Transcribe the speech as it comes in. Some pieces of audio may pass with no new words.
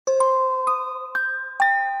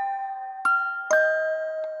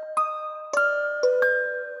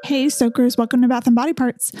Hey, Soakers, welcome to Bath & Body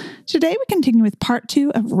Parts. Today we continue with part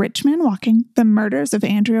 2 of Rich Man Walking, the murders of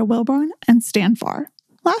Andrea Wilburn and Stan Farr.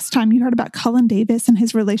 Last time you heard about Cullen Davis and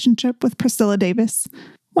his relationship with Priscilla Davis.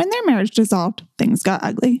 When their marriage dissolved, things got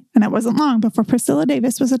ugly, and it wasn't long before Priscilla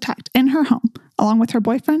Davis was attacked in her home, along with her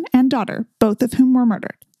boyfriend and daughter, both of whom were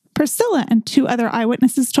murdered. Priscilla and 2 other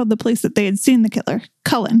eyewitnesses told the police that they had seen the killer,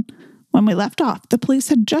 Cullen. When we left off, the police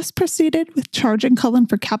had just proceeded with charging Cullen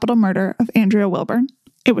for capital murder of Andrea Wilburn.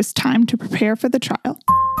 It was time to prepare for the trial.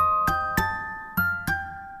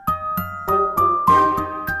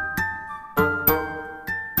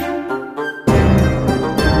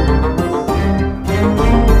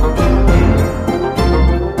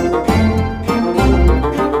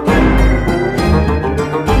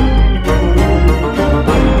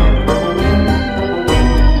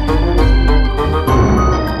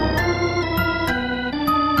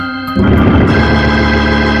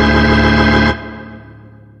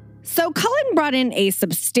 So Cullen brought in a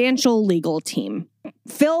substantial legal team.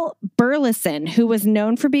 Phil Burleson, who was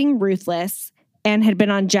known for being ruthless and had been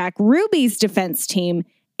on Jack Ruby's defense team,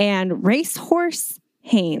 and Racehorse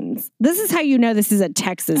Haynes. This is how you know this is a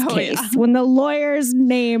Texas case, when the lawyer's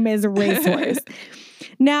name is Racehorse.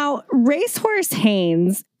 Now, Racehorse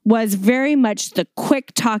Haynes was very much the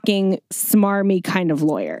quick-talking, smarmy kind of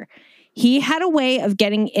lawyer. He had a way of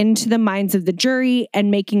getting into the minds of the jury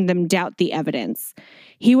and making them doubt the evidence.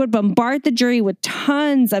 He would bombard the jury with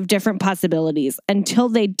tons of different possibilities until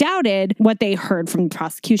they doubted what they heard from the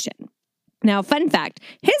prosecution. Now, fun fact,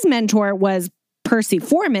 his mentor was Percy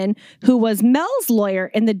Foreman, who was Mel's lawyer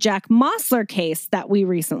in the Jack Mossler case that we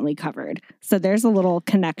recently covered. So there's a little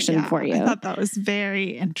connection for you. I thought that was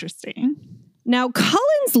very interesting. Now,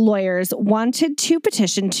 Cullen's lawyers wanted to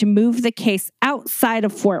petition to move the case outside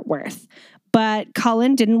of Fort Worth, but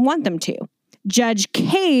Cullen didn't want them to. Judge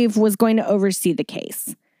Cave was going to oversee the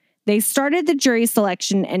case. They started the jury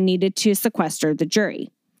selection and needed to sequester the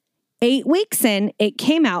jury. 8 weeks in, it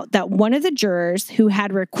came out that one of the jurors who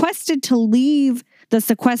had requested to leave the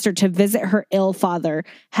sequester to visit her ill father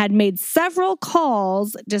had made several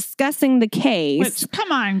calls discussing the case. Which,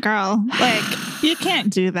 come on, girl. Like, you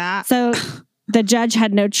can't do that. So the judge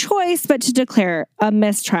had no choice but to declare a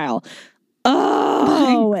mistrial.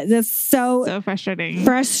 Oh, that's so frustrating.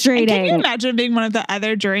 And can you imagine being one of the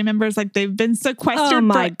other jury members? Like, they've been sequestered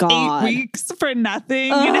for 8 weeks for nothing.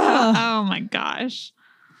 You know? Oh my gosh.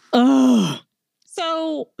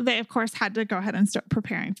 So they, of course, had to go ahead and start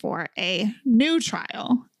preparing for a new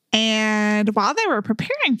trial. And while they were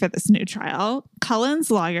preparing for this new trial, Cullen's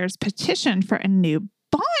lawyers petitioned for a new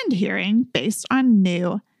bond hearing based on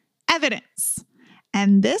new evidence.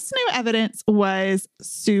 And this new evidence was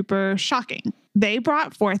super shocking. They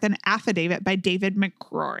brought forth an affidavit by David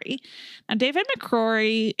McCrory. Now, David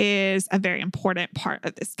McCrory is a very important part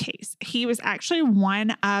of this case. He was actually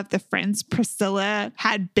one of the friends Priscilla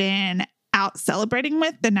had been out celebrating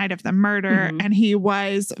with the night of the murder, and he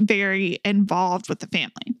was very involved with the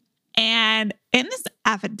family. And in this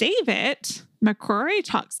affidavit, McCrory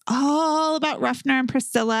talks all about Ruffner and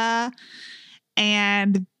Priscilla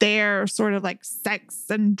and their sort of like sex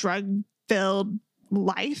and drug-filled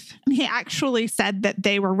life. And he actually said that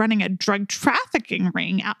they were running a drug trafficking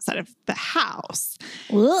ring outside of the house.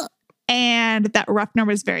 Ugh. And that Ruffner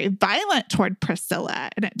was very violent toward Priscilla.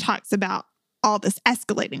 And it talks about all this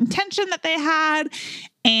escalating tension that they had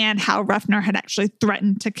and how Ruffner had actually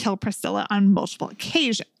threatened to kill Priscilla on multiple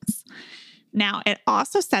occasions. Now, it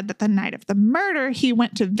also said that the night of the murder, he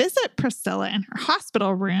went to visit Priscilla in her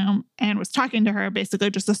hospital room and was talking to her, basically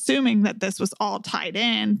just assuming that this was all tied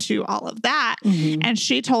in to all of that. And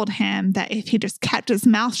she told him that if he just kept his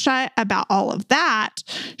mouth shut about all of that,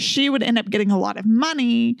 she would end up getting a lot of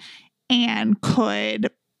money and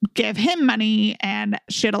could give him money, and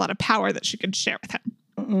she had a lot of power that she could share with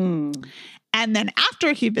him. And then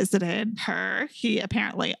after he visited her, he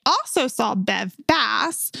apparently also saw Bev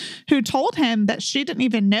Bass, who told him that she didn't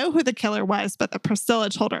even know who the killer was, but that Priscilla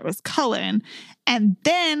told her it was Cullen. And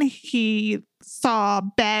then he saw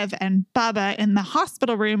Bev and Bubba in the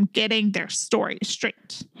hospital room getting their story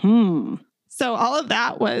straight. So all of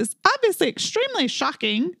that was obviously extremely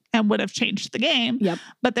shocking and would have changed the game.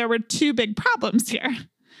 But there were 2 big problems here.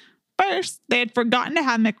 First, they had forgotten to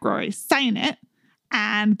have McCrory sign it.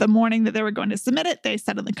 And the morning that they were going to submit it, they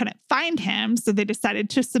suddenly couldn't find him. So they decided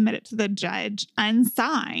to submit it to the judge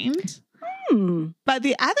unsigned. But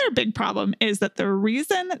the other big problem is that the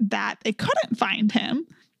reason that they couldn't find him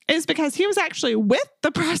is because he was actually with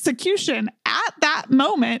the prosecution at that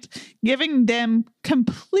moment, giving them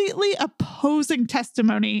completely opposing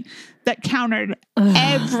testimony that countered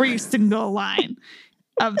every single line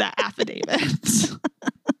of that affidavit.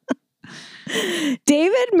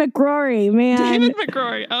 David McCrory, man. David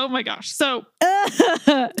McCrory. Oh my gosh. So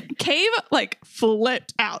Cave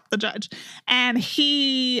flipped out the judge, and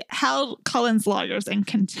he held Cullen's lawyers in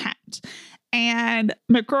contempt. And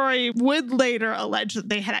McCrory would later allege that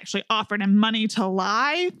they had actually offered him money to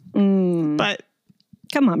lie, but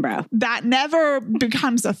come on, bro. That never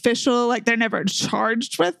becomes official. Like, they're never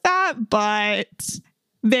charged with that, but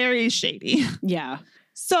very shady. Yeah.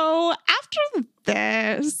 So after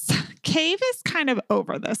this, Cave is kind of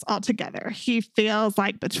over this altogether. He feels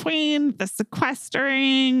like between the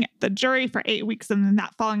sequestering, the jury for 8 weeks, and then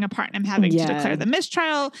that falling apart and him having to declare the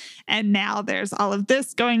mistrial, and now there's all of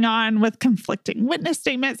this going on with conflicting witness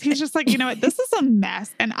statements. He's just like, you know what? This is a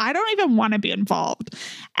mess, and I don't even want to be involved.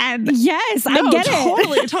 And yes, I get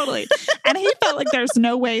it. Totally. And he felt like there's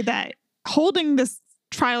no way that holding this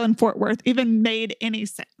trial in Fort Worth even made any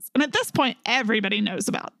sense. And at this point, everybody knows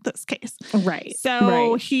about this case. Right.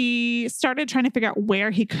 So he started trying to figure out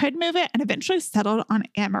where he could move it and eventually settled on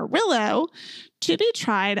Amarillo to be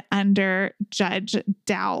tried under Judge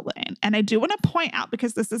Dowling. And I do want to point out,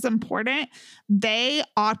 because this is important, they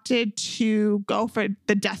opted to go for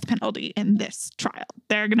the death penalty in this trial.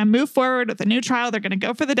 They're going to move forward with a new trial. They're going to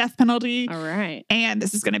go for the death penalty. All right. And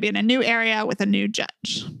this is going to be in a new area with a new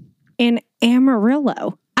judge. In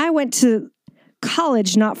Amarillo. I went to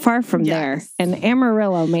college not far from there. In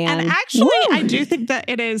Amarillo, man. And actually, I do think that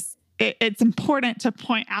it's important to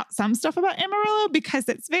point out some stuff about Amarillo, because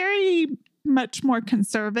it's very much more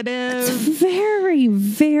conservative. It's very,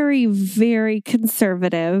 very, very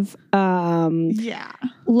conservative.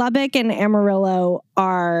 Lubbock and Amarillo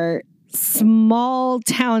are small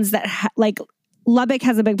towns that Lubbock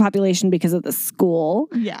has a big population because of the school.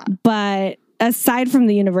 Yeah. But aside from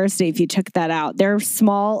the university, if you took that out, they're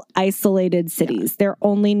small, isolated cities. They're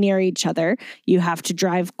only near each other. You have to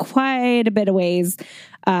drive quite a bit of ways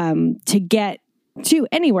to get to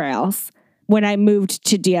anywhere else. When I moved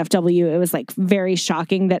to DFW, it was very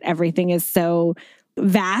shocking that everything is so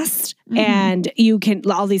vast and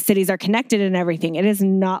all these cities are connected and everything. It is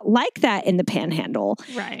not like that in the Panhandle.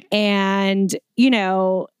 Right. And,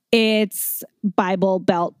 it's Bible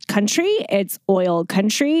Belt country, it's oil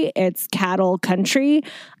country, it's cattle country,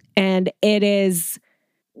 and it is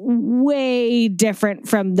way different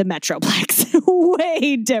from the Metroplex.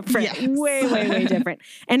 Way different. Yes. Way different.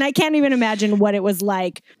 And I can't even imagine what it was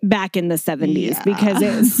like back in the 70s because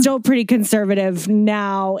it's still pretty conservative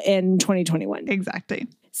now in 2021. Exactly.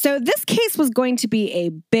 So this case was going to be a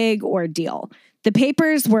big ordeal. The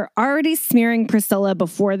papers were already smearing Priscilla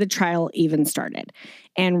before the trial even started.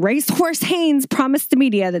 And Racehorse Haynes promised the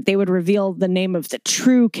media that they would reveal the name of the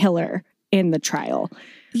true killer in the trial.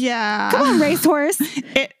 Yeah. Come on, Racehorse.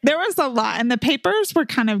 There was a lot, and the papers were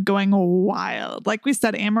kind of going wild. Like we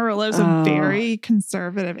said, Amarillo's a very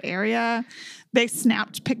conservative area. They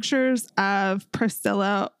snapped pictures of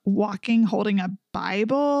Priscilla walking, holding a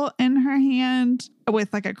Bible in her hand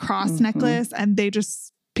with a cross necklace, and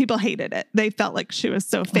people hated it. They felt like she was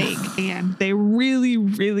so fake, and they really,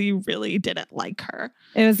 really, really didn't like her.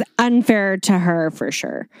 It was unfair to her for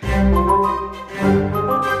sure.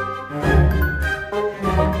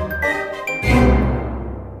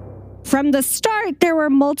 From the start, there were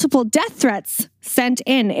multiple death threats sent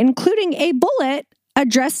in, including a bullet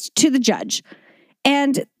addressed to the judge.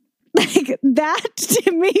 And that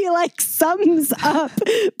to me sums up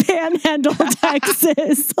Panhandle,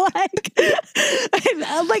 Texas. I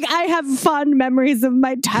have fond memories of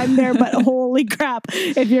my time there, but holy crap,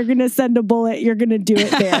 if you're going to send a bullet, you're going to do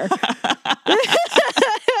it there.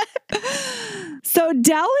 So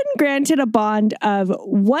Dowling granted a bond of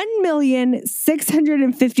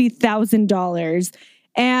 $1,650,000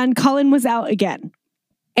 and Cullen was out again.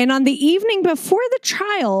 And on the evening before the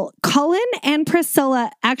trial, Cullen and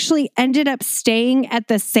Priscilla actually ended up staying at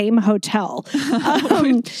the same hotel.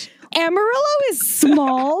 Amarillo is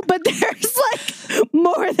small, but there's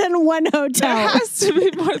more than one hotel. There has to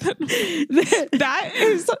be more than that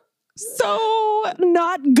is so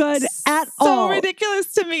not good at all. So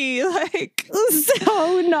ridiculous to me.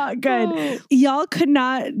 So not good. Y'all could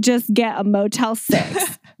not just get a Motel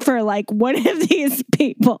 6 for one of these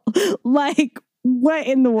people. What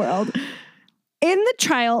in the world? In the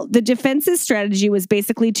trial, the defense's strategy was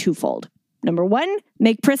basically twofold. Number one,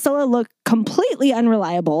 make Priscilla look completely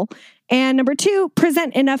unreliable. And number two,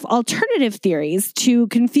 present enough alternative theories to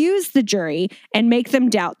confuse the jury and make them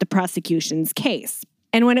doubt the prosecution's case.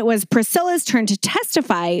 And when it was Priscilla's turn to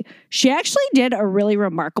testify, she actually did a really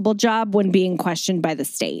remarkable job when being questioned by the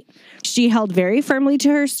state. She held very firmly to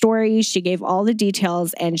her story, she gave all the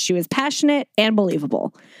details, and she was passionate and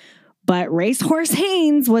believable. But Racehorse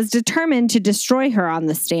Haynes was determined to destroy her on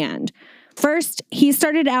the stand. First, he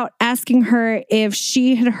started out asking her if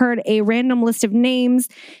she had heard a random list of names,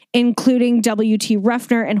 including W.T.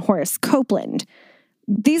 Ruffner and Horace Copeland.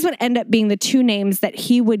 These would end up being the two names that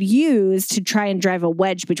he would use to try and drive a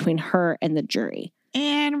wedge between her and the jury.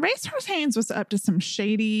 And Racehorse Haynes was up to some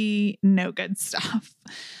shady, no good stuff.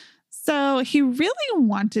 So he really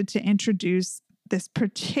wanted to introduce this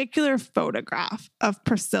particular photograph of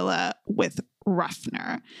Priscilla with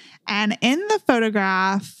Ruffner. And in the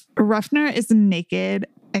photograph, Ruffner is naked,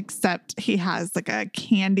 except he has like a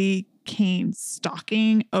candy cane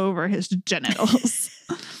stocking over his genitals.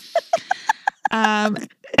 And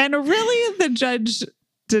really, the judge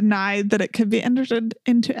denied that it could be entered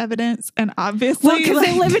into evidence. And obviously, well, because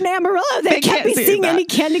they live in Amarillo, they can't be seeing any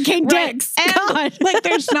candy cane dicks. And like,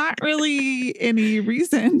 there's not really any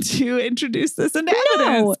reason to introduce this into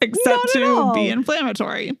evidence except to be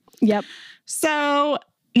inflammatory. Yep. So,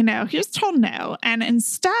 he was told no. And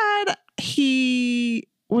instead, he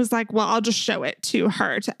was like, well, I'll just show it to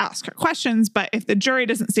her to ask her questions. But if the jury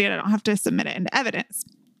doesn't see it, I don't have to submit it into evidence.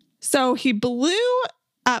 So he blew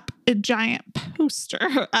up a giant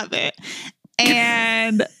poster of it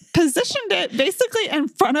and positioned it basically in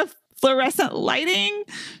front of fluorescent lighting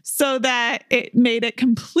so that it made it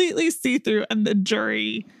completely see-through and the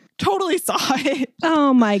jury totally saw it.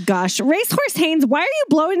 Oh my gosh. Racehorse Haynes, why are you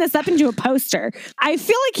blowing this up into a poster? I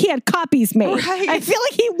feel like he had copies made. Right. I feel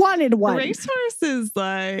like he wanted one. Racehorse is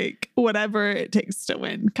like whatever it takes to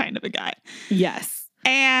win kind of a guy. Yes.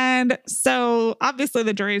 And so obviously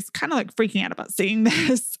the jury is kind of like freaking out about seeing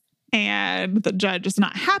this. And the judge is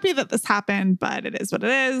not happy that this happened, but it is what it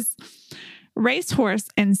is. Racehorse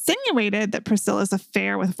insinuated that Priscilla's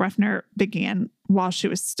affair with Ruffner began while she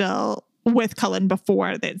was still with Cullen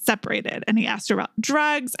before they'd separated. And he asked her about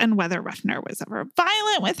drugs and whether Ruffner was ever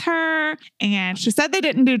violent with her. And she said they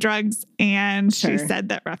didn't do drugs. And she said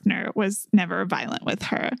that Ruffner was never violent with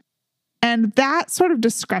her. And that sort of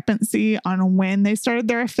discrepancy on when they started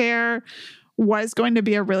their affair was going to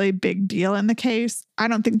be a really big deal in the case. I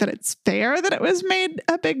don't think that it's fair that it was made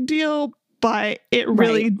a big deal, but it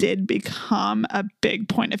really did become a big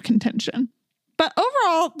point of contention. But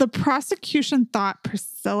overall, the prosecution thought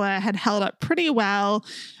Priscilla had held up pretty well.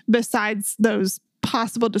 Besides those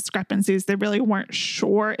possible discrepancies, they really weren't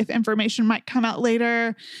sure if information might come out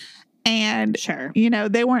later. And,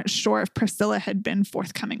 they weren't sure if Priscilla had been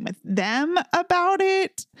forthcoming with them about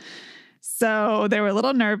it. So they were a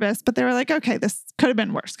little nervous, but they were like, okay, this could have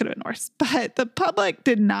been worse, But the public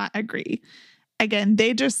did not agree. Again,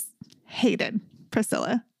 they just hated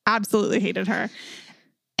Priscilla, absolutely hated her.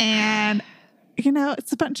 And,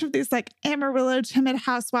 it's a bunch of these like Amarillo timid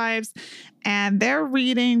housewives, and they're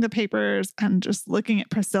reading the papers and just looking at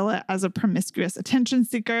Priscilla as a promiscuous attention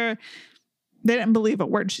seeker. They didn't believe a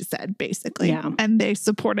word she said, basically. Yeah. And they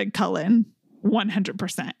supported Cullen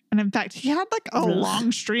 100%. And in fact, he had like a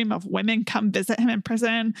long stream of women come visit him in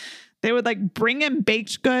prison. They would like bring him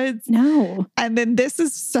baked goods. No. And then this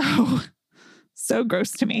is so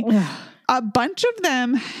gross to me. A bunch of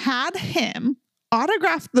them had him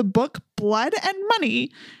autograph the book Blood and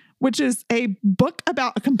Money, which is a book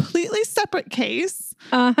about a completely separate case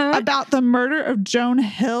about the murder of Joan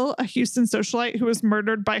Hill, a Houston socialite who was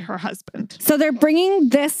murdered by her husband. So they're bringing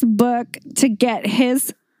this book to get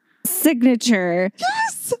his signature.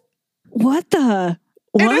 Yes. What the?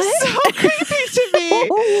 What? It is so creepy to me.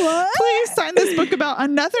 What? Please sign this book about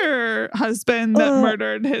another husband that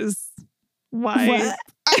murdered his wife. What?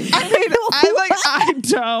 I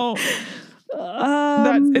don't.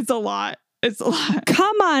 It's a lot. It's a lot.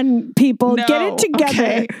 Come on, people. No, get it together.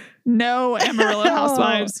 Okay. No Amarillo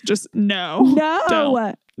housewives. Just no.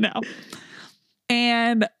 No.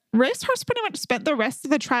 And Racehorse pretty much spent the rest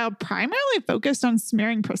of the trial primarily focused on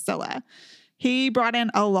smearing Priscilla. He brought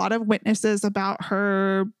in a lot of witnesses about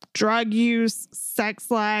her drug use,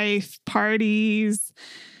 sex life, parties.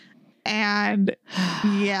 And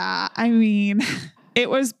it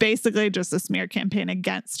was basically just a smear campaign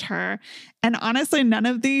against her. And honestly, none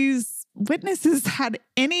of these witnesses had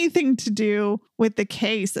anything to do with the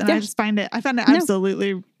case. And I found it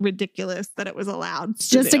absolutely ridiculous that it was allowed. It's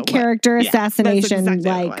just a character assassination. That's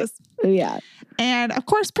exactly what it was. Yeah. And of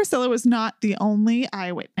course, Priscilla was not the only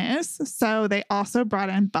eyewitness. So they also brought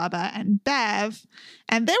in Bubba and Bev.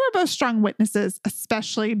 And they were both strong witnesses,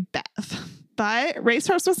 especially Bev. But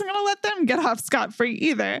Racehorse wasn't going to let them get off scot-free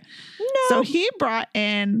either. No. So he brought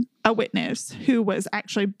in a witness who was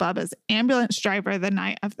actually Bubba's ambulance driver the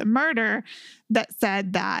night of the murder that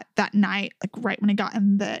said that night, like right when he got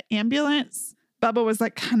in the ambulance, Bubba was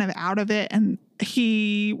like kind of out of it. And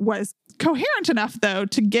he was coherent enough, though,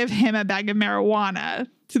 to give him a bag of marijuana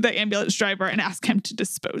to the ambulance driver and ask him to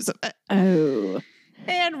dispose of it. Oh.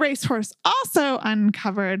 And Racehorse also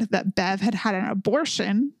uncovered that Bev had had an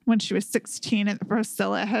abortion when she was 16 and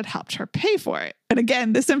Priscilla had helped her pay for it. And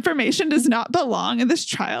again, this information does not belong in this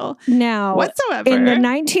trial now whatsoever. In the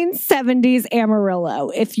 1970s Amarillo,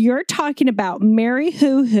 if you're talking about Mary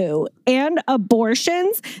Hoo Hoo and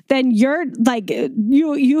abortions, then you're like,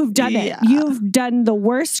 you've done it. You've done the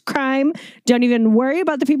worst crime. Don't even worry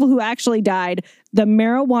about the people who actually died. The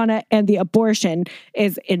marijuana and the abortion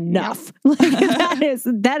is enough. Yep. Like,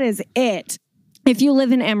 that is it. If you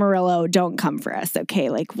live in Amarillo, don't come for us, okay?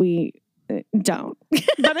 Like, we don't.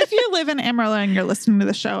 But if you live in Amarillo and you're listening to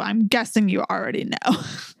the show, I'm guessing you already know.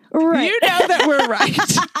 Right. You know that we're right.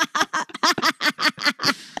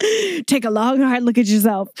 Take a long, hard look at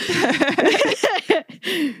yourself.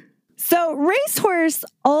 So Racehorse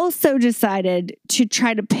also decided to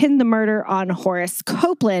try to pin the murder on Horace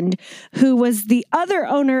Copeland, who was the other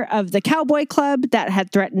owner of the Cowboy Club that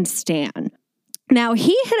had threatened Stan. Now,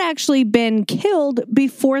 he had actually been killed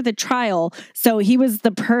before the trial, so he was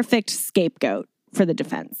the perfect scapegoat for the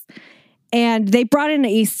defense. And they brought in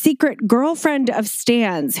a secret girlfriend of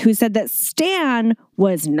Stan's who said that Stan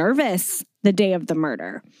was nervous the day of the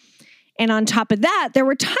murder. And on top of that, there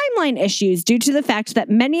were timeline issues due to the fact that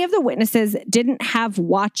many of the witnesses didn't have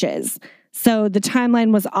watches. So the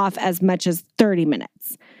timeline was off as much as 30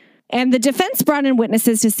 minutes. And the defense brought in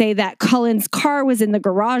witnesses to say that Cullen's car was in the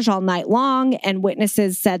garage all night long, and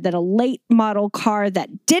witnesses said that a late model car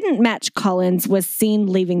that didn't match Cullen's was seen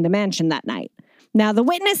leaving the mansion that night. Now, the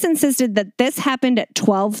witness insisted that this happened at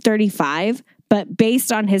 12:35, but based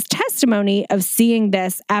on his testimony of seeing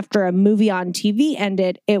this after a movie on TV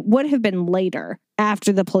ended, it would have been later,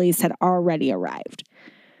 after the police had already arrived.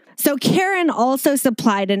 So Karen also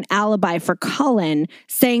supplied an alibi for Cullen,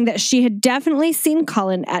 saying that she had definitely seen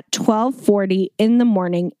Cullen at 12:40 in the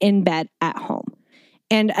morning in bed at home.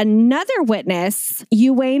 And another witness,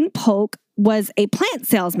 Uwayne Polk, was a plant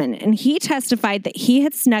salesman, and he testified that he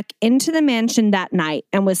had snuck into the mansion that night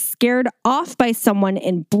and was scared off by someone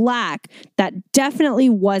in black that definitely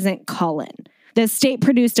wasn't Cullen. The state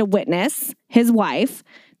produced a witness, his wife,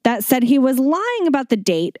 that said he was lying about the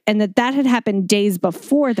date and that had happened days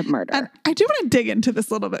before the murder. And I do want to dig into this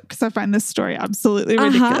a little bit because I find this story absolutely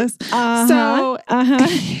ridiculous. So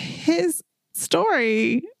his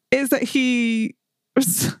story is that he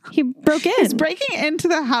broke in. He's breaking into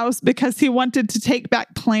the house because he wanted to take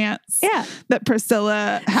back plants that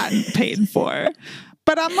Priscilla hadn't paid for.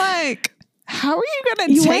 But I'm like, how are you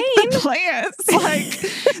going to take the plants? Like,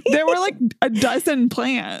 there were like a dozen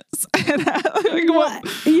plants. And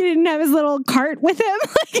what? You didn't have his little cart with him?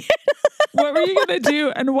 What were you going to do?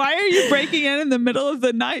 And why are you breaking in the middle of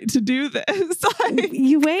the night to do this? Like,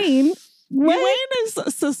 Uwayne is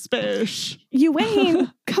suspicious.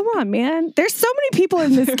 Uwayne, come on, man. There's so many people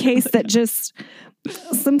in this case that just,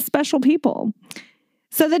 some special people.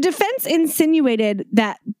 So the defense insinuated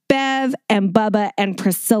that Bev and Bubba and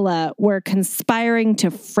Priscilla were conspiring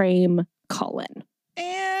to frame Cullen.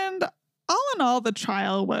 And all in all, the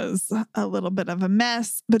trial was a little bit of a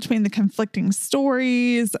mess between the conflicting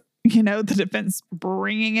stories. You know, the defense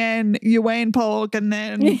bringing in Uwayne Polk and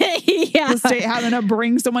then the state having to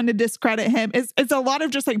bring someone to discredit him. It's a lot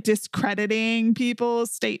of just like discrediting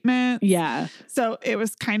people's statements. Yeah. So it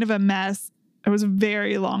was kind of a mess. It was a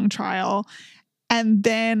very long trial. And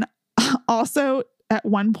then also at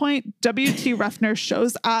one point, W.T. Ruffner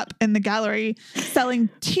shows up in the gallery selling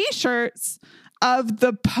T-shirts of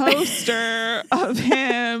the poster of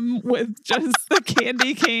him with just the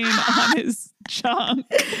candy cane on his junk.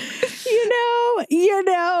 You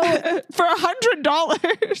know. For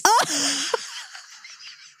 $100.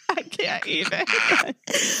 I can't even. I was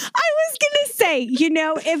going to say,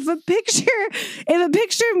 if a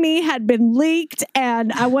picture of me had been leaked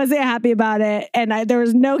and I wasn't happy about it and there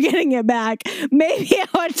was no getting it back, maybe I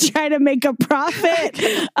would try to make a profit.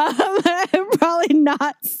 I'd probably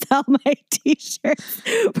not sell my T-shirts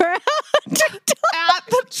for $100 at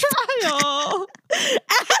the trial.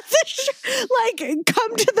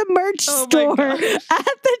 Come to the merch store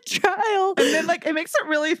at the trial. And then it makes it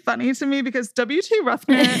really funny to me because W.T.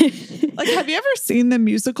 Ruffner, have you ever seen the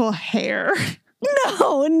musical Hair?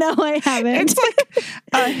 No, I haven't. It's like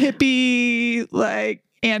a hippie,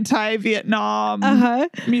 anti-Vietnam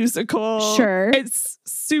musical. Sure. It's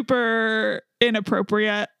super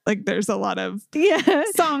inappropriate. Like there's a lot of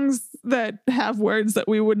songs that have words that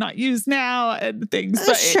we would not use now and things.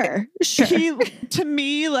 But Sure. To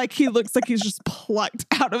me, like he looks like he's just plucked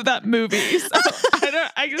out of that movie. So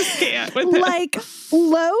I just can't with him. Like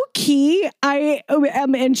low key, I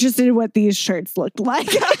am interested in what these shirts look like.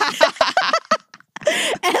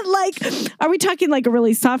 And like, are we talking like a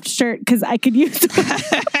really soft shirt? Because I could use them.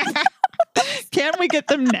 Can we get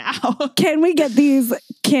them now? Can we get these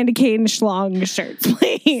candy cane schlong shirts,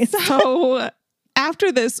 please? So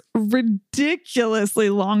after this ridiculously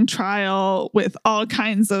long trial with all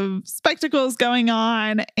kinds of spectacles going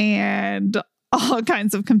on and all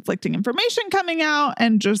kinds of conflicting information coming out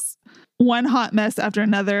and just one hot mess after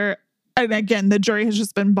another. And again, the jury has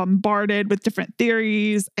just been bombarded with different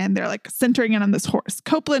theories and they're like centering in on this Horace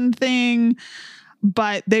Copeland thing.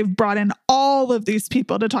 But they've brought in all of these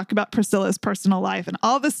people to talk about Priscilla's personal life and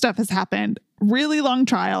all this stuff has happened. Really long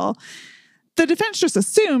trial. The defense just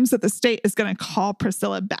assumes that the state is going to call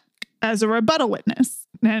Priscilla back as a rebuttal witness.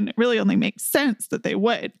 And it really only makes sense that they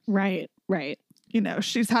would. Right. You know,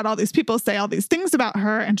 she's had all these people say all these things about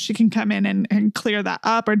her and she can come in and clear that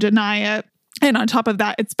up or deny it. And on top of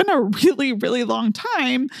that, it's been a really, really long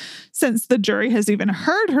time since the jury has even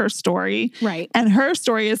heard her story. Right. And her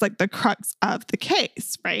story is like the crux of the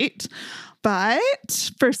case, right?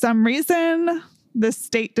 But for some reason, the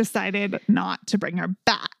state decided not to bring her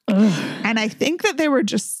back. Ugh. And I think that they were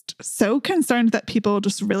just so concerned that people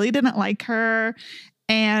just really didn't like her.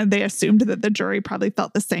 And they assumed that the jury probably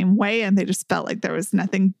felt the same way. And they just felt like there was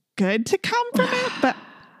nothing good to come from it. But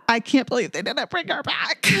I can't believe they didn't bring her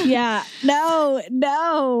back. Yeah. No.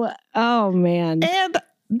 Oh, man. And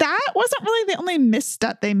that wasn't really the only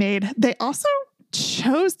misstep they made. They also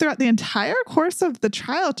chose throughout the entire course of the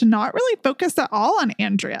trial to not really focus at all on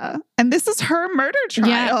Andrea. And this is her murder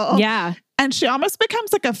trial. Yeah. And she almost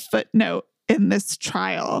becomes like a footnote in this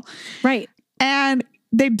trial. Right. And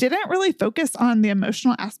they didn't really focus on the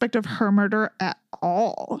emotional aspect of her murder at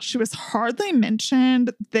all. She was hardly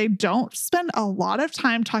mentioned. They don't spend a lot of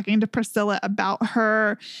time talking to Priscilla about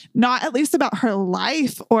her, not at least about her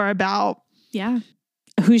life or about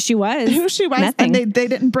who she was. Nothing. And they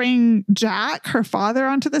didn't bring Jack, her father,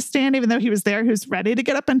 onto the stand, even though he was there, who's ready to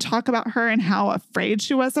get up and talk about her and how afraid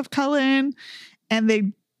she was of Cullen. And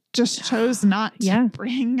they just chose not to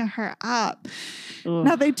bring her up. Ugh.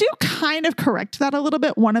 Now, they do kind of correct that a little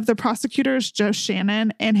bit. One of the prosecutors, Joe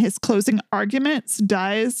Shannon, in his closing arguments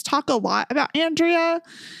does talk a lot about Andrea,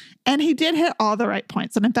 and he did hit all the right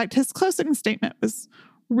points. And in fact, his closing statement was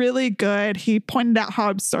really good. He pointed out how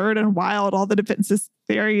absurd and wild all the defense's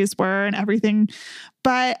theories were and everything.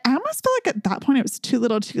 But I almost feel like at that point, it was too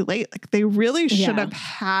little too late. Like they really should have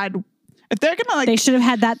had... If they're going to they should have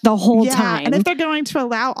had that the whole time. And if they're going to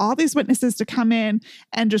allow all these witnesses to come in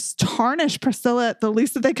and just tarnish Priscilla, the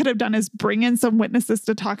least that they could have done is bring in some witnesses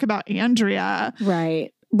to talk about Andrea.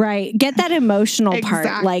 Right. Get that emotional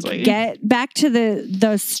part. Like get back to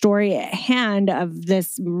the story at hand of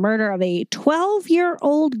this murder of a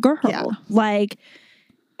 12-year-old girl. Yeah. Like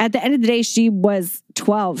at the end of the day, she was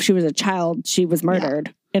 12. She was a child. She was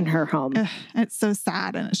murdered. In her home. It's so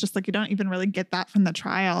sad. And it's just like, you don't even really get that from the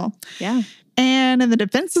trial. Yeah. And in the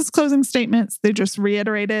defense's closing statements, they just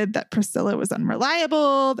reiterated that Priscilla was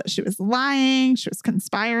unreliable, that she was lying, she was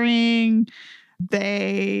conspiring.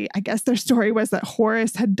 I guess their story was that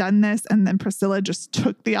Horace had done this and then Priscilla just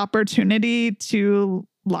took the opportunity to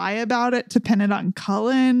lie about it, to pin it on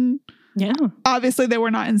Cullen. Yeah. Obviously, they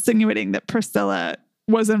were not insinuating that Priscilla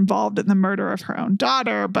was involved in the murder of her own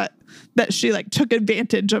daughter, but that she like took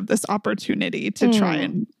advantage of this opportunity to try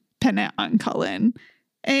and pin it on Cullen.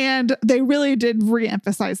 And they really did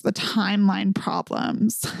reemphasize the timeline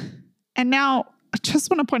problems. And now I just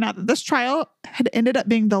want to point out that this trial had ended up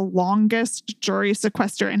being the longest jury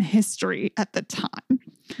sequester in history at the time.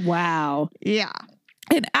 Wow. Yeah.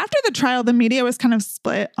 And after the trial, the media was kind of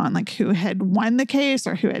split on like who had won the case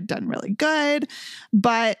or who had done really good.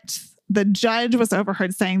 But the judge was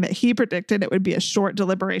overheard saying that he predicted it would be a short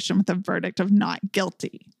deliberation with a verdict of not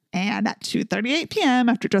guilty. And at 2:38 p.m.,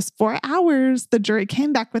 after just 4 hours, the jury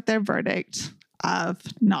came back with their verdict of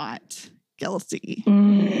not guilty. You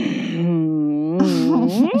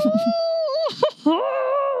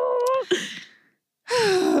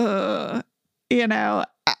know,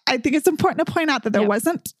 I think it's important to point out that there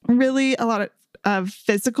wasn't really a lot of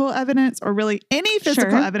physical evidence or really any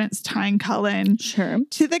physical evidence tying Cullen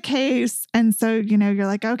to the case. And so, you know, you're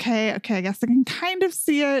like, okay, I guess I can kind of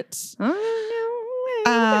see it.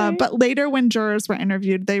 Okay. But later when jurors were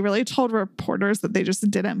interviewed, they really told reporters that they just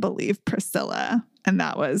didn't believe Priscilla. And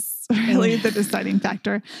that was really the deciding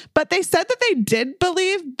factor. But they said that they did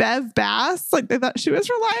believe Bev Bass. Like they thought she was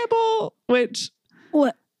reliable, which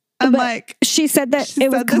What? I'm But like, she said that she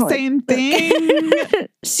it was said the Cullen. same thing.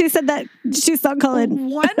 She said that she saw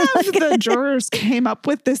Cullen. One of the jurors came up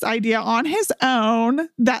with this idea on his own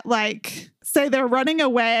that, like, say they're running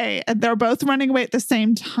away and they're both running away at the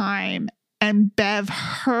same time. And Bev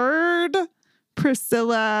heard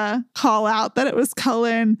Priscilla call out that it was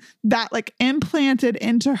Cullen, that like implanted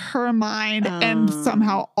into her mind and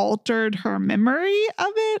somehow altered her memory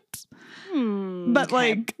of it. But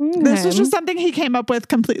like, this was just something he came up with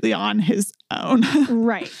completely on his own.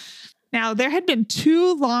 Right. Now, there had been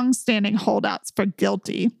 2 long-standing holdouts for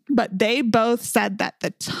guilty, but they both said that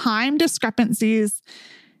the time discrepancies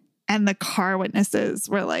and the car witnesses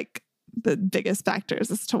were like the biggest factors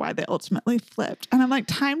as to why they ultimately flipped. And I'm like,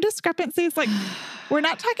 time discrepancies? Like, we're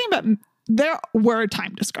not talking about, there were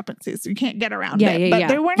time discrepancies. You can't get around it. But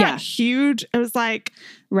they were not huge. It was like,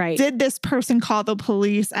 did this person call the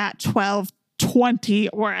police at 12:20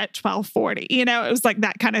 or at 12:40? You know, it was like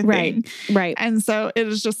that kind of thing. Right. And so it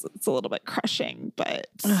is just, it's a little bit crushing. But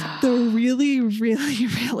the really, really,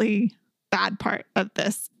 really bad part of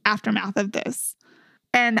this, aftermath of this,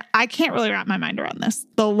 and I can't really wrap my mind around this.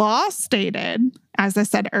 The law stated, as I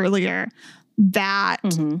said earlier, that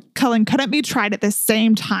Cullen couldn't be tried at the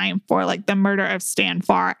same time for like the murder of Stan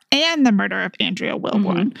Farr and the murder of Andrea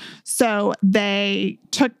Wilborn. So they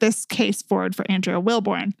took this case forward for Andrea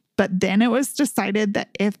Wilborn. But then it was decided that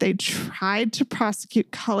if they tried to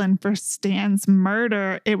prosecute Cullen for Stan's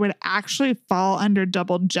murder, it would actually fall under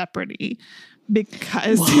double jeopardy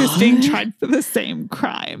because he was being tried for the same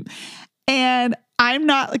crime. And I'm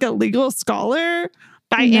not like a legal scholar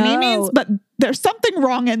by any means, but there's something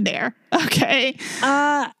wrong in there. Okay.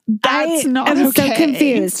 That's not okay. I'm so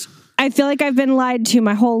confused. I feel like I've been lied to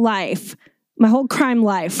my whole life, my whole crime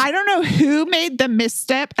life. I don't know who made the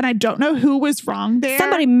misstep and I don't know who was wrong there.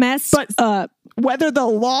 Somebody messed up. Whether the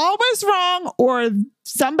law was wrong or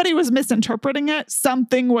somebody was misinterpreting it,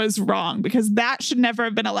 something was wrong because that should never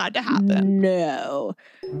have been allowed to happen. No.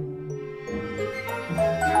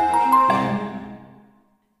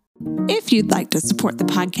 If you'd like to support the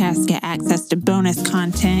podcast, get access to bonus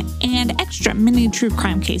content and extra mini true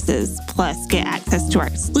crime cases, plus get access to our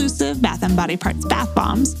exclusive Bath & Body Parts bath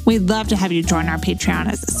bombs, we'd love to have you join our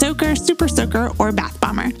Patreon as a soaker, super soaker, or bath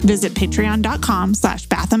bomber. Visit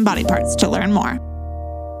patreon.com/Bath & Body Parts to learn more.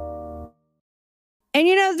 And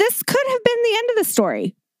you know, this could have been the end of the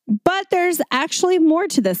story, but there's actually more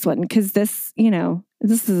to this one because this, you know,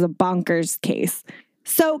 this is a bonkers case.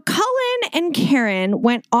 So Cullen and Karen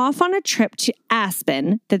went off on a trip to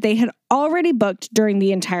Aspen that they had already booked during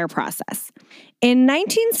the entire process. In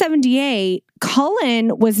 1978,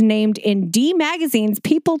 Cullen was named in D Magazine's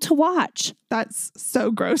People to Watch. That's so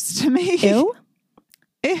gross to me. Ew.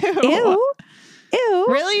 Ew. Ew.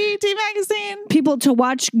 Really? D Magazine? People to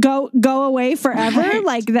Watch go away forever? Right.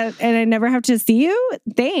 Like that, and I never have to see you?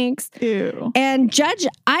 Thanks. Ew. And Judge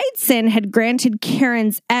Eidson had granted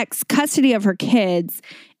Karen's ex custody of her kids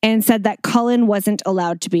and said that Cullen wasn't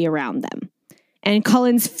allowed to be around them. And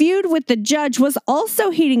Cullen's feud with the judge was also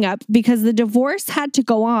heating up because the divorce had to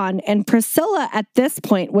go on, and Priscilla at this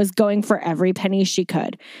point was going for every penny she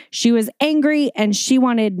could. She was angry and she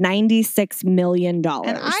wanted $96 million. And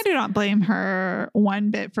I do not blame her one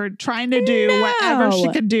bit for trying to do whatever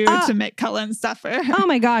she could do to make Cullen suffer. Oh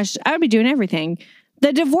my gosh, I would be doing everything.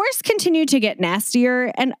 The divorce continued to get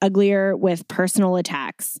nastier and uglier with personal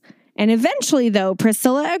attacks. And eventually, though,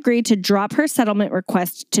 Priscilla agreed to drop her settlement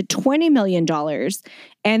request to $20 million,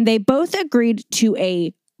 and they both agreed to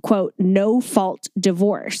a, quote, no-fault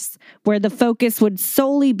divorce, where the focus would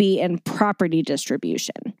solely be in property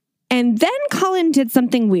distribution. And then Cullen did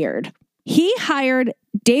something weird. He hired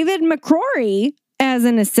David McCrory as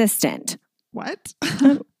an assistant. What?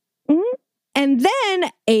 And then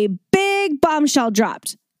a big bombshell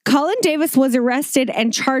dropped. Cullen Davis was arrested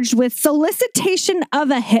and charged with solicitation of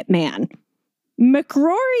a hitman.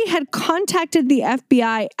 McCrory had contacted the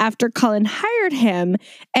FBI after Cullen hired him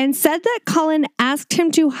and said that Cullen asked him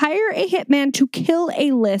to hire a hitman to kill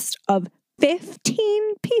a list of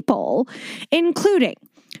 15 people, including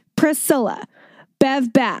Priscilla,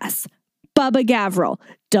 Bev Bass, Bubba Gavriel,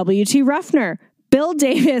 W.T. Ruffner, Bill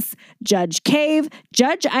Davis, Judge Cave,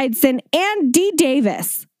 Judge Eidson, and D.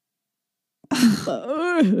 Davis.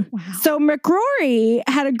 Wow. So McCrory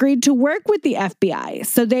had agreed to work with the FBI.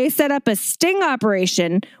 So they set up a sting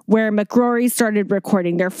operation where McCrory started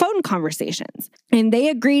recording their phone conversations. And they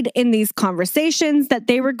agreed in these conversations that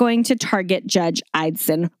they were going to target Judge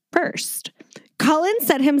Eidson first. Cullen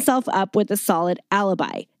set himself up with a solid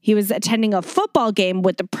alibi. He was attending a football game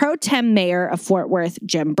with the pro tem mayor of Fort Worth,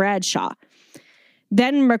 Jim Bradshaw.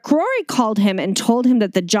 Then McCrory called him and told him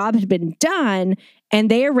that the job had been done, and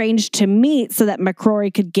they arranged to meet so that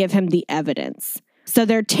McCrory could give him the evidence. So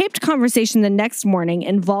their taped conversation the next morning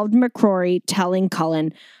involved McCrory telling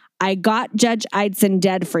Cullen, "I got Judge Eidson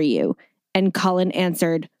dead for you." And Cullen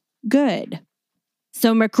answered, "Good."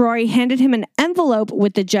 So McCrory handed him an envelope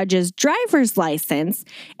with the judge's driver's license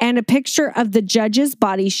and a picture of the judge's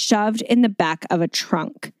body shoved in the back of a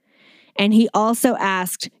trunk. And he also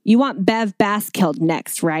asked, "You want Bev Bass killed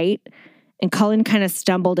next, right?" And Cullen kind of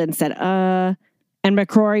stumbled and said, And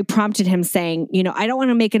McCrory prompted him saying, "I don't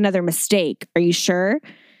want to make another mistake. Are you sure?"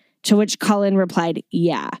 To which Cullen replied,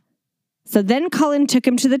 "Yeah." So then Cullen took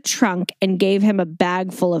him to the trunk and gave him a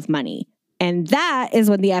bag full of money. And that is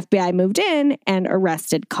when the FBI moved in and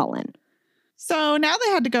arrested Cullen. So now they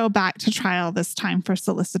had to go back to trial, this time for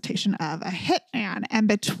solicitation of a hitman. And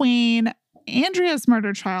between Andrea's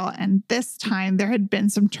murder trial and this time, there had been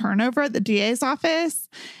some turnover at the DA's office.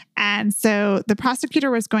 And so the prosecutor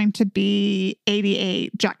was going to be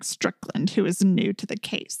 88 Jack Strickland, who was new to the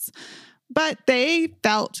case. But they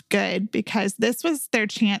felt good because this was their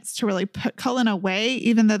chance to really put Cullen away,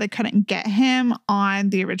 even though they couldn't get him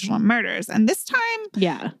on the original murders. And this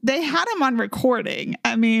time, they had him on recording.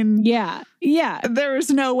 I mean, there was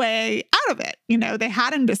no way out of it. They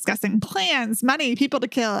had him discussing plans, money, people to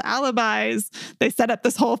kill, alibis. They set up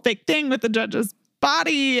this whole fake thing with the judge's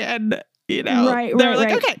body. And, they were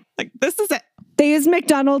like, okay, like this is it. They used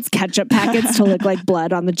McDonald's ketchup packets to look like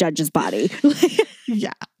blood on the judge's body.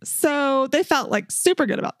 Yeah. So they felt like super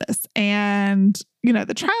good about this. And,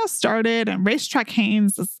 the trial started and Racetrack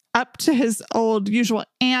Haynes is up to his old usual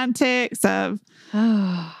antics of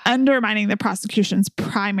undermining the prosecution's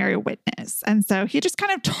primary witness. And so he just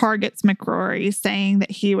kind of targets McCrory, saying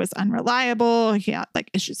that he was unreliable. He had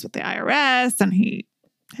issues with the IRS and he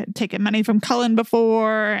had taken money from Cullen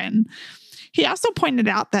before. And he also pointed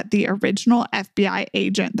out that the original FBI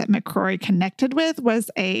agent that McCrory connected with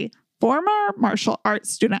was a former martial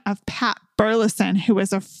arts student of Pat Burleson, who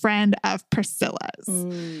was a friend of Priscilla's.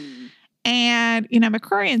 And,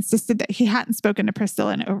 McCrory insisted that he hadn't spoken to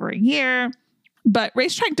Priscilla in over a year, but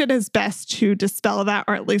Racetrack did his best to dispel that,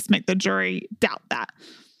 or at least make the jury doubt that.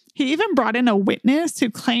 He even brought in a witness who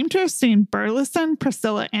claimed to have seen Burleson,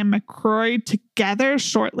 Priscilla, and McCrory together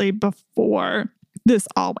shortly before this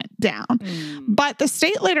all went down. But the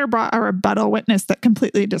state later brought a rebuttal witness that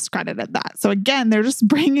completely discredited that. So again, they're just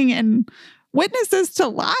bringing in witnesses to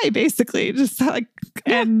lie, basically,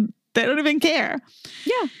 and they don't even care.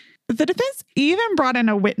 Yeah. The defense even brought in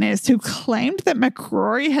a witness who claimed that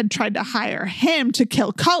McCrory had tried to hire him to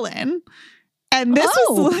kill Cullen. And this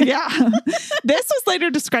this was later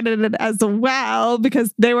discredited as well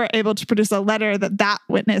because they were able to produce a letter that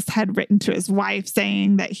witness had written to his wife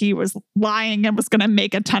saying that he was lying and was going to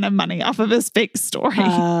make a ton of money off of his fake story.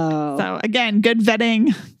 So again, good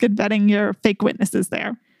vetting your fake witnesses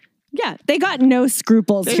there. Yeah, they got no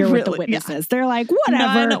scruples with the witnesses. Yeah. They're like,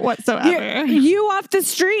 whatever. None whatsoever. You off the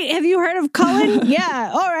street, have you heard of Cullen?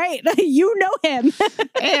 Yeah, all right. You know him.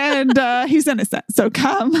 And he's innocent. So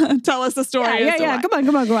come, tell us the story. Yeah.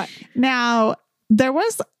 Come on. Now, there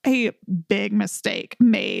was a big mistake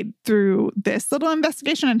made through this little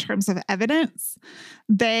investigation in terms of evidence.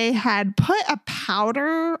 They had put a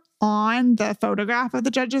powder on the photograph of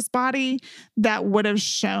the judge's body that would have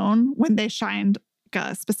shown when they shined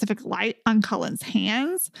a specific light on Cullen's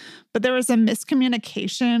hands, but there was a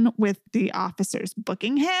miscommunication with the officers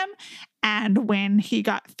booking him. And when he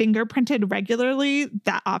got fingerprinted regularly,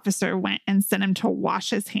 that officer went and sent him to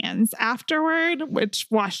wash his hands afterward, which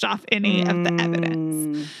washed off any of the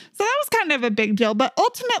evidence. So that was kind of a big deal, but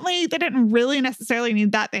ultimately they didn't really necessarily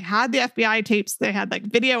need that. They had the FBI tapes, they had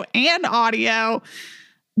video and audio,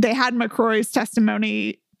 they had McCrory's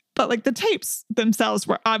testimony. But the tapes themselves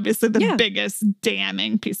were obviously the biggest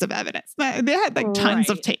damning piece of evidence. They had tons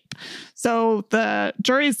of tape. So the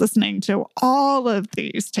jury's listening to all of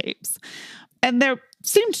these tapes. And there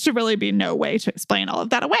seemed to really be no way to explain all of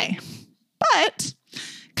that away. But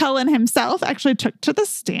Cullen himself actually took to the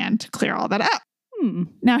stand to clear all that up.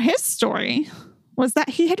 Now his story was that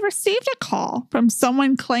he had received a call from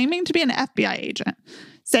someone claiming to be an FBI agent,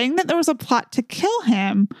 saying that there was a plot to kill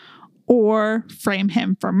him or frame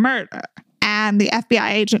him for murder. And the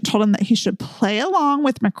FBI agent told him that he should play along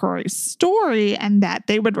with McCrory's story and that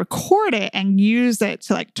they would record it and use it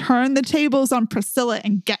to like turn the tables on Priscilla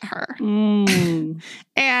and get her.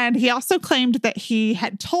 And he also claimed that he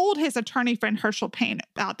had told his attorney friend Herschel Payne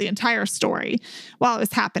about the entire story while it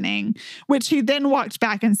was happening, which he then walked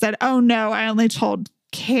back and said, oh no, I only told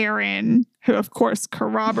Karen, who of course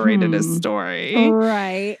corroborated his story.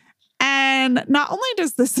 Right. And not only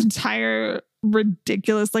does this entire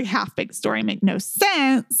ridiculous, like half-baked story make no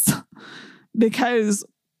sense, because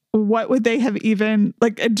what would they have even,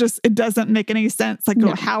 like, it doesn't make any sense. Like,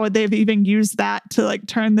 No. how would they have even used that to like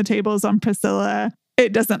turn the tables on Priscilla?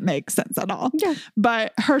 It doesn't make sense at all. Yeah.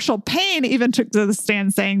 But Herschel Payne even took to the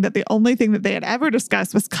stand saying that the only thing that they had ever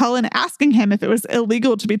discussed was Cullen asking him if it was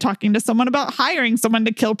illegal to be talking to someone about hiring someone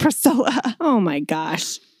to kill Priscilla. Oh my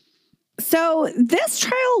gosh. So this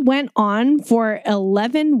trial went on for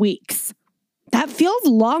 11 weeks. That feels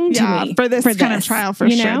long to me. For this kind of trial, for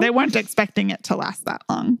you sure. know? They weren't expecting it to last that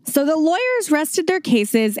long. So the lawyers rested their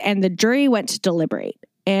cases and the jury went to deliberate.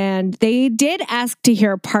 And they did ask to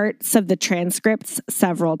hear parts of the transcripts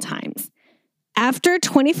several times. After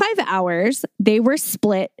 25 hours, they were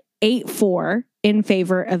split 8-4 in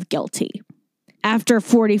favor of guilty. After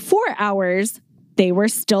 44 hours, they were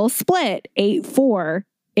still split 8-4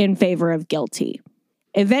 in favor of guilty.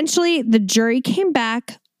 Eventually, the jury came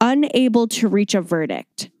back unable to reach a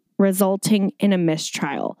verdict, resulting in a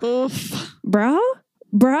mistrial. Oof. Bro,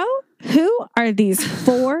 who are these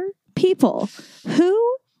 4 people?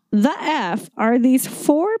 Who the F are these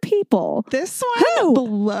 4 people? This one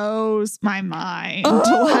blows my mind.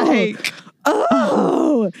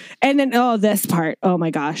 And then, this part. Oh my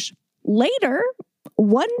gosh. Later,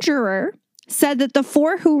 one juror said that the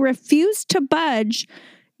 4 who refused to budge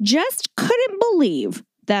just couldn't believe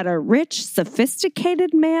that a rich,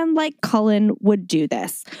 sophisticated man like Cullen would do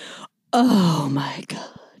this. Oh my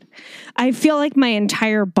God. I feel like my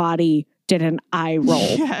entire body did an eye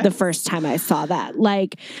roll the first time I saw that.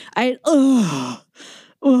 Like, I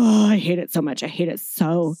hate it so much. I hate it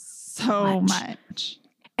so much.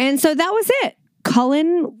 And so that was it.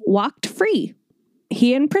 Cullen walked free.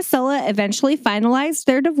 He and Priscilla eventually finalized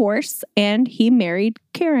their divorce and he married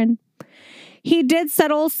Karen. He did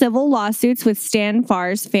settle civil lawsuits with Stan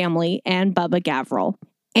Farr's family and Bubba Gavriel.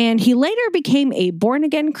 And he later became a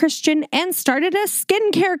born-again Christian and started a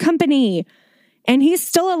skincare company. And he's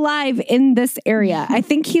still alive in this area. I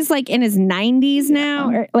think he's like in his 90s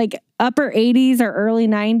now, or like upper 80s or early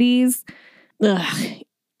 90s. Ugh,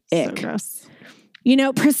 ick. So gross. You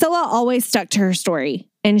know, Priscilla always stuck to her story.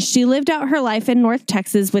 And she lived out her life in North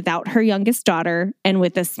Texas without her youngest daughter and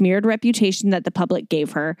with a smeared reputation that the public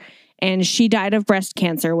gave her. And she died of breast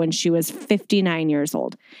cancer when she was 59 years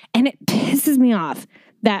old. And it pisses me off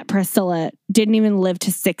that Priscilla didn't even live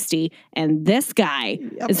to 60. And this guy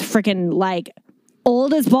is freaking like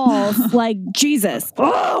old as balls, like Jesus.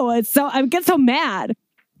 Oh, I get so mad.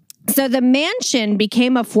 So the mansion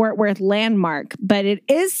became a Fort Worth landmark, but it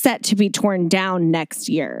is set to be torn down next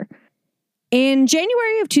year. In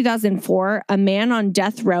January of 2004, a man on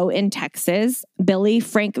death row in Texas, Billy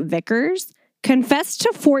Frank Vickers, confessed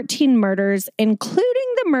to 14 murders,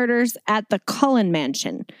 including the murders at the Cullen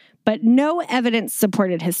mansion, but no evidence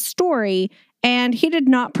supported his story, and he did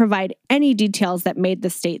not provide any details that made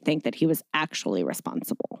the state think that he was actually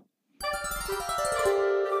responsible.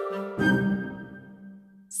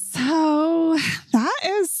 So that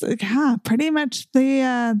is pretty much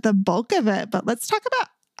the bulk of it. But let's talk about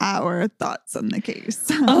our thoughts on the case.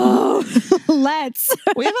 Oh, let's.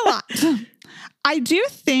 We have a lot. I do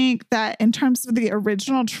think that in terms of the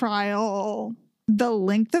original trial, the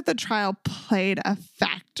length of the trial played a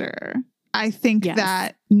factor. I think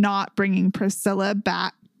that not bringing Priscilla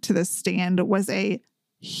back to the stand was a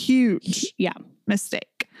huge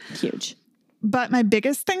mistake. Huge. But my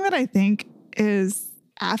biggest thing that I think is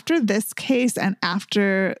after this case and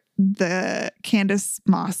after the Candace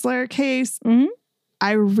Mossler case,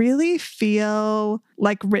 I really feel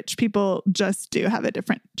like rich people just do have a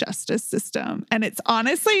different justice system. And it's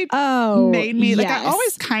honestly made me, like I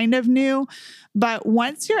always kind of knew, but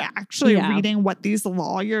once you're actually reading what these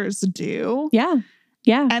lawyers do.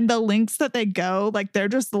 And the links that they go, like they're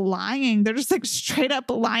just lying. They're just like straight up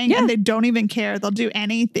lying and they don't even care. They'll do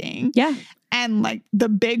anything. And like the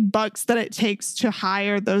big bucks that it takes to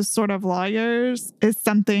hire those sort of lawyers is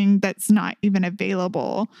something that's not even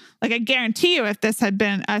available. Like I guarantee you, if this had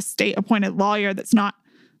been a state appointed lawyer that's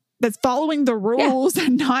following the rules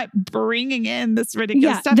and not bringing in this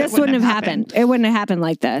ridiculous stuff, this wouldn't have happened. It wouldn't have happened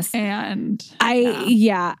like this. And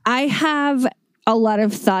I have a lot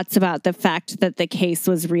of thoughts about the fact that the case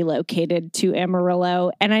was relocated to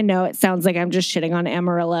Amarillo. And I know it sounds like I'm just shitting on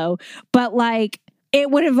Amarillo, but like it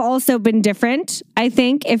would have also been different, I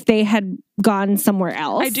think, if they had gone somewhere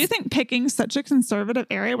else. I do think picking such a conservative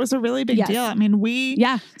area was a really big Yes. deal. I mean, we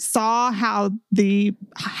saw how the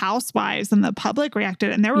housewives and the public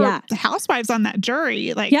reacted, and there were housewives on that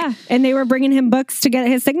jury. Like, and they were bringing him books to get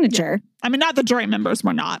his signature. I mean, not the jury members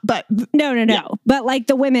were not, but no. But like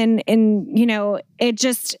the women, and you know, it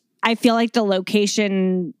just, I feel like the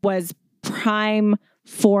location was prime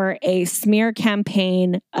for a smear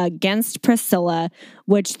campaign against Priscilla,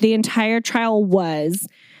 which the entire trial was.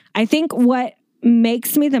 I think what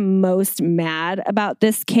makes me the most mad about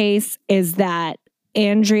this case is that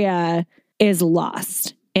Andrea is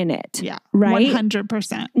lost in it. Yeah. Right?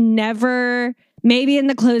 100%. Never, maybe in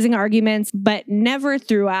the closing arguments, but never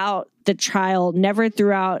throughout the trial, never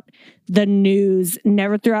throughout the news,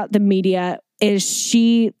 never throughout the media is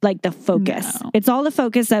she like the focus. No. It's all the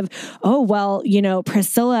focus of, oh, well, you know,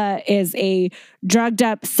 Priscilla is a drugged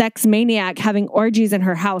up sex maniac having orgies in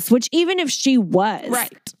her house, which even if she was.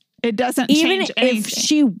 Right. It doesn't even change anything. if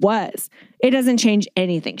she was, it doesn't change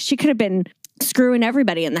anything. She could have been screwing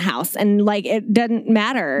everybody in the house and like it doesn't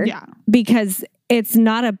matter because it's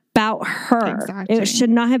not about her. Exactly. It should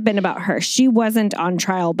not have been about her. She wasn't on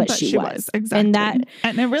trial, but she was. Exactly.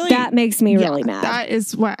 And it really, that makes me really mad. That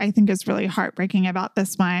is what I think is really heartbreaking about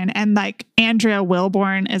this one. And like Andrea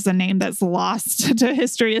Wilborn is a name that's lost to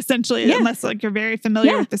history essentially, unless like you're very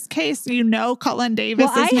familiar with this case. You know Cullen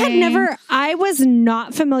Davis' I was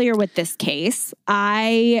not familiar with this case.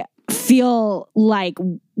 I feel like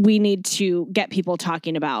we need to get people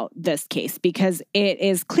talking about this case because it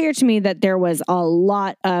is clear to me that there was a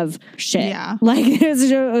lot of shit. Yeah. Like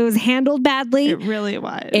it was handled badly. It really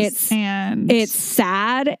was. It's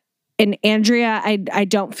sad. And Andrea, I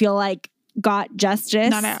don't feel like got justice.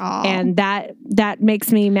 Not at all. And that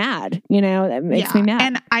makes me mad. You know, that makes me mad.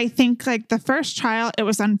 And I think like the first trial, it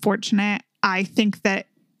was unfortunate. I think that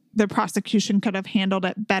the prosecution could have handled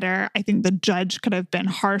it better. I think the judge could have been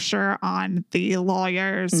harsher on the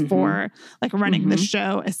lawyers for like running the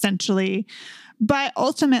show essentially. But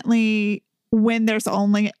ultimately, when there's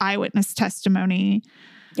only eyewitness testimony,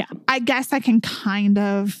 I guess I can kind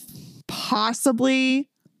of possibly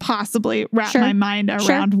wrap my mind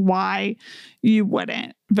around why you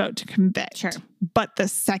wouldn't vote to convict. Sure. But the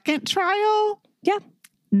second trial?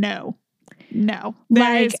 No.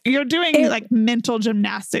 You're doing like mental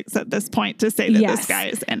gymnastics at this point to say that this guy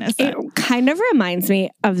is innocent. It kind of reminds me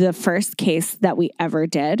of the first case that we ever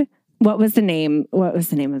did. What was the name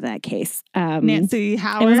of that case? Nancy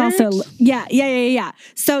Howard. It was also, yeah.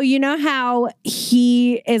 So you know how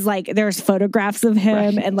he is like, there's photographs of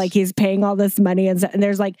him and like he's paying all this money and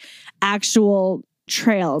there's like actual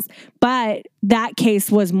trails. But that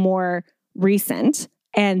case was more recent.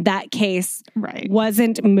 And that case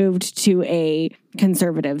wasn't moved to a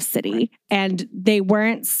conservative city. And they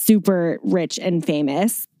weren't super rich and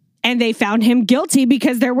famous. And they found him guilty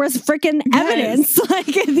because there was freaking evidence.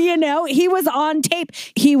 Like, you know, he was on tape.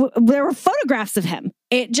 There were photographs of him.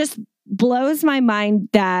 It just blows my mind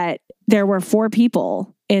that there were 4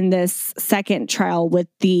 people in this second trial with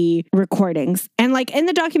the recordings. And like in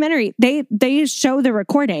the documentary, they show the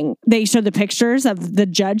recording. They show the pictures of the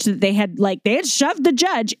judge that they had shoved the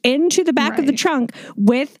judge into the back of the trunk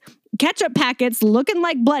with ketchup packets looking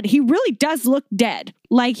like blood. He really does look dead.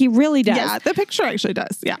 Like he really does. Yeah, the picture actually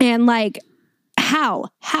does. Yeah. And like, how?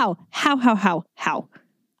 It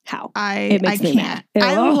makes me mad.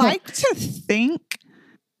 I like to think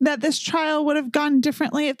that this trial would have gone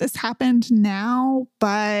differently if this happened now,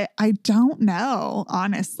 but I don't know,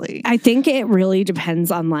 honestly. I think it really depends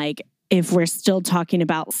on like if we're still talking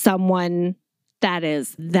about someone that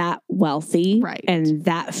is that wealthy and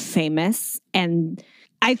that famous. And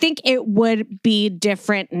I think it would be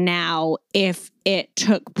different now if it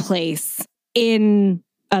took place in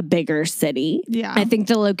a bigger city. Yeah. I think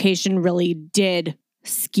the location really did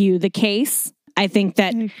skew the case. I think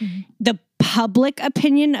that the public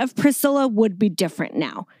opinion of Priscilla would be different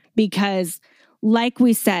now because, like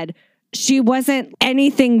we said, she wasn't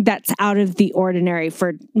anything that's out of the ordinary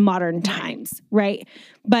for modern times, right?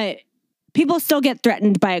 But people still get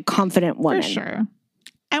threatened by a confident woman. For sure.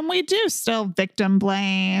 And we do still victim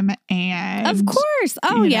blame and... Of course.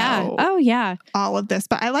 Oh, yeah. All of this.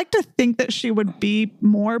 But I like to think that she would be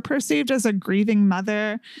more perceived as a grieving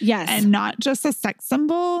mother. Yes. And not just a sex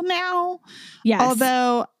symbol now. Yes.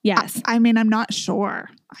 Although, yes. I mean, I'm not sure.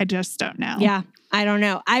 I just don't know. Yeah, I don't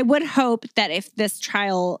know. I would hope that if this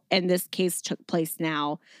trial and this case took place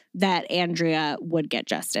now, that Andrea would get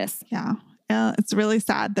justice. Yeah. It's really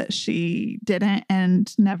sad that she didn't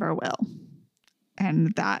and never will.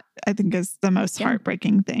 And that, I think, is the most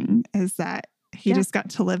heartbreaking thing, is that he just got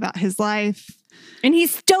to live out his life. And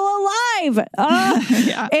he's still alive.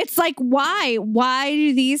 Yeah. It's like, why? Why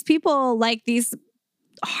do these people, like these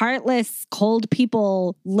heartless, cold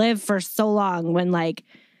people, live for so long when, like,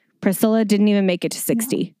 Priscilla didn't even make it to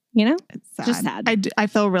 60? You know? It's sad. Just sad. I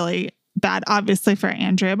feel really bad, obviously, for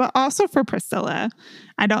Andrea, but also for Priscilla.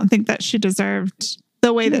 I don't think that she deserved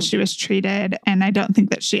the way that she was treated. And I don't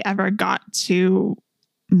think that she ever got to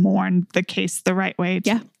mourn the case the right way.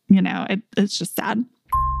 You know, it's just sad.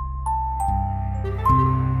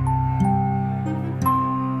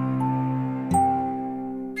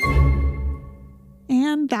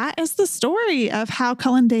 And that is the story of how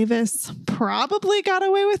Cullen Davis probably got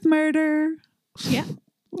away with murder. Yeah.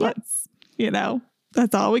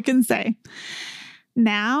 That's all we can say.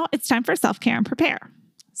 Now it's time for self-care and prepare.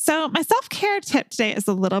 So my self-care tip today is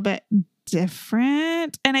a little bit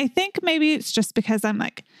different. And I think maybe it's just because I'm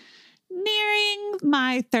like nearing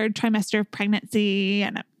my 3rd trimester of pregnancy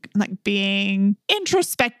and I'm like being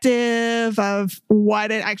introspective of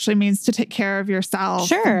what it actually means to take care of yourself.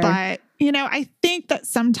 Sure. But, I think that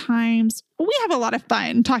sometimes we have a lot of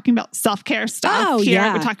fun talking about self-care stuff here.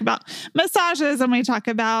 Yeah. We talk about massages and we talk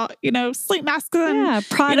about, sleep masks and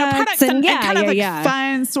products and kind of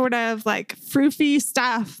fun sort of like froofy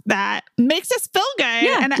stuff that makes us feel good.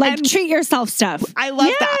 Yeah, and treat yourself stuff. I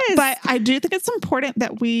love that. But I do think it's important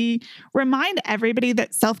that we remind everybody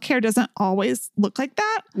that self-care doesn't always look like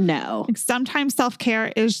that. No. Like sometimes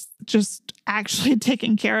self-care is just actually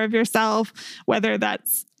taking care of yourself, whether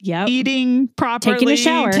that's eating properly,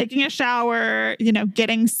 taking a shower,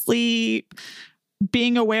 getting sleep,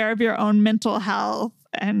 being aware of your own mental health,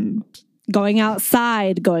 and going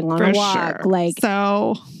outside, going on a walk, like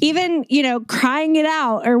so even, crying it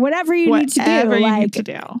out or whatever you need to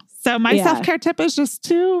do. So my self-care tip is just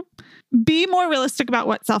to be more realistic about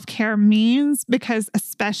what self-care means, because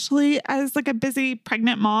especially as like a busy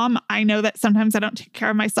pregnant mom, I know that sometimes I don't take care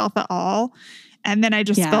of myself at all. And then I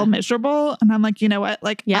just feel miserable. And I'm like, you know what?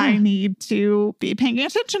 Like, I need to be paying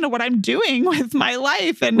attention to what I'm doing with my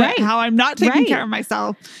life and how I'm not taking care of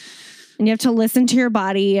myself. And you have to listen to your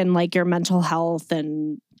body and like your mental health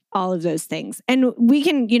and all of those things. And we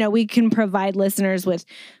can provide listeners with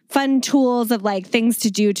fun tools of like things to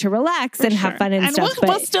do to relax and have fun and stuff.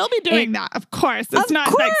 We'll still be doing that, of course. It's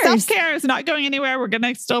not like self-care is not going anywhere. We're going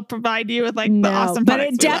to still provide you with like the awesome products. But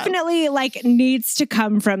it definitely like needs to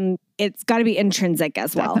come from, it's got to be intrinsic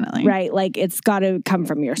as well. Definitely. Right? Like it's got to come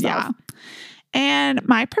from yourself. Yeah. And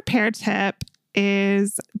my prepare tip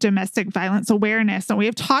is domestic violence awareness. And we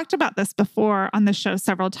have talked about this before on the show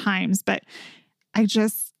several times, but I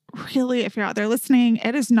just really, if you're out there listening,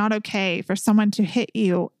 it is not okay for someone to hit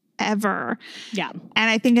you ever. Yeah. And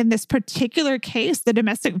I think in this particular case, the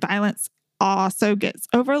domestic violence also gets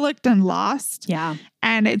overlooked and lost. Yeah.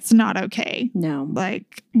 And it's not okay. No.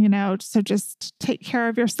 Like, so just take care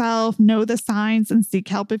of yourself, know the signs, and seek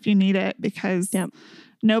help if you need it, because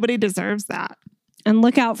nobody deserves that. And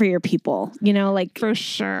look out for your people, for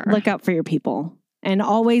sure. Look out for your people and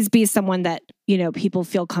always be someone that, people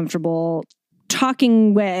feel comfortable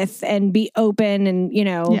talking with, and be open and,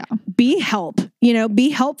 be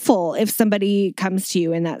helpful if somebody comes to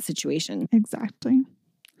you in that situation. Exactly.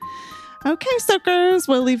 Okay, Soakers,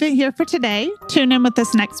 we'll leave it here for today. Tune in with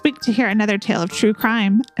us next week to hear another tale of true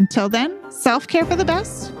crime. Until then, self-care for the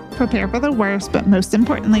best, prepare for the worst, but most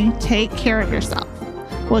importantly, take care of yourself.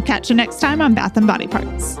 We'll catch you next time on Bath and Body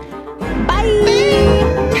Parts. Bye!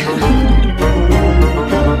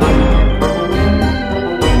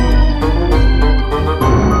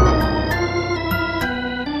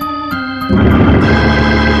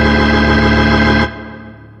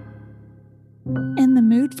 In the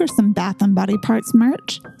mood for some Bath and Body Parts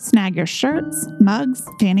merch? Snag your shirts, mugs,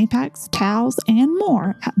 fanny packs, towels, and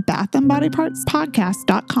more at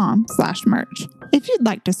bathandbodypartspodcast.com/merch. If you'd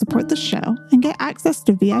like to support the show and get access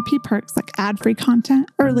to VIP perks like ad-free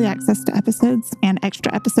content, early access to episodes, and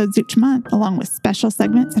extra episodes each month, along with special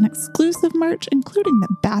segments and exclusive merch, including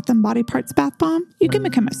the Bath and Body Parts Bath Bomb, you can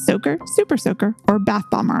become a soaker, super soaker, or bath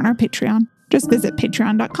bomber on our Patreon. Just visit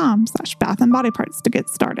patreon.com/bathandbodyparts to get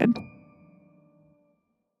started.